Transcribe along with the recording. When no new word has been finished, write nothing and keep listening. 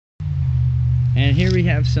And here we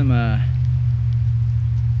have some, I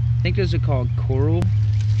think those are called coral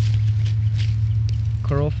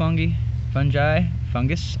fungi,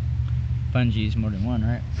 fungus. Fungi is more than one,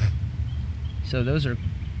 right? So those are,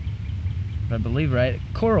 if I believe right,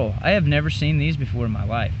 coral. I have never seen these before in my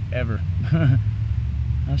life, ever. I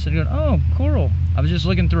was sitting going, oh, coral. I was just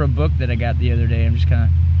looking through a book that I got the other day. I'm just kind of,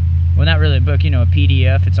 well, not really a book, you know, a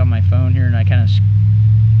PDF. It's on my phone here, and I think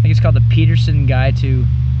it's called the Peterson Guide to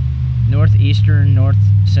Northeastern, North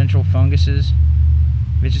Central Funguses.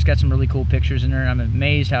 It's just got some really cool pictures in there, and I'm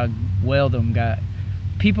amazed how well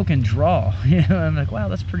people can draw. You know, I'm like, wow,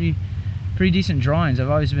 that's pretty decent drawings. I've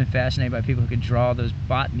always been fascinated by people who could draw those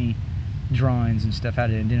botany drawings and stuff, how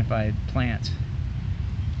to identify plants.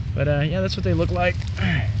 But yeah, that's what they look like.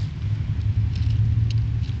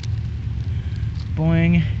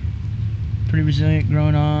 Boing. Pretty resilient,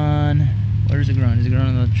 growing on, where is it growing? Is it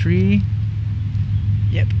growing on the tree?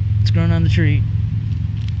 Yep, it's growing on the tree.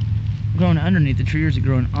 Growing underneath the tree, or is it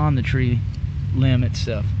growing on the tree limb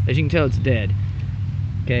itself? As you can tell, it's dead.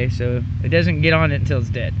 Okay, so it doesn't get on it until it's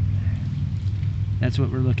dead. That's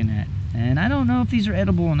what we're looking at. And I don't know if these are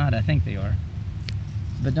edible or not. I think they are.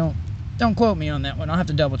 But don't quote me on that one. I'll have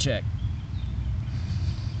to double check.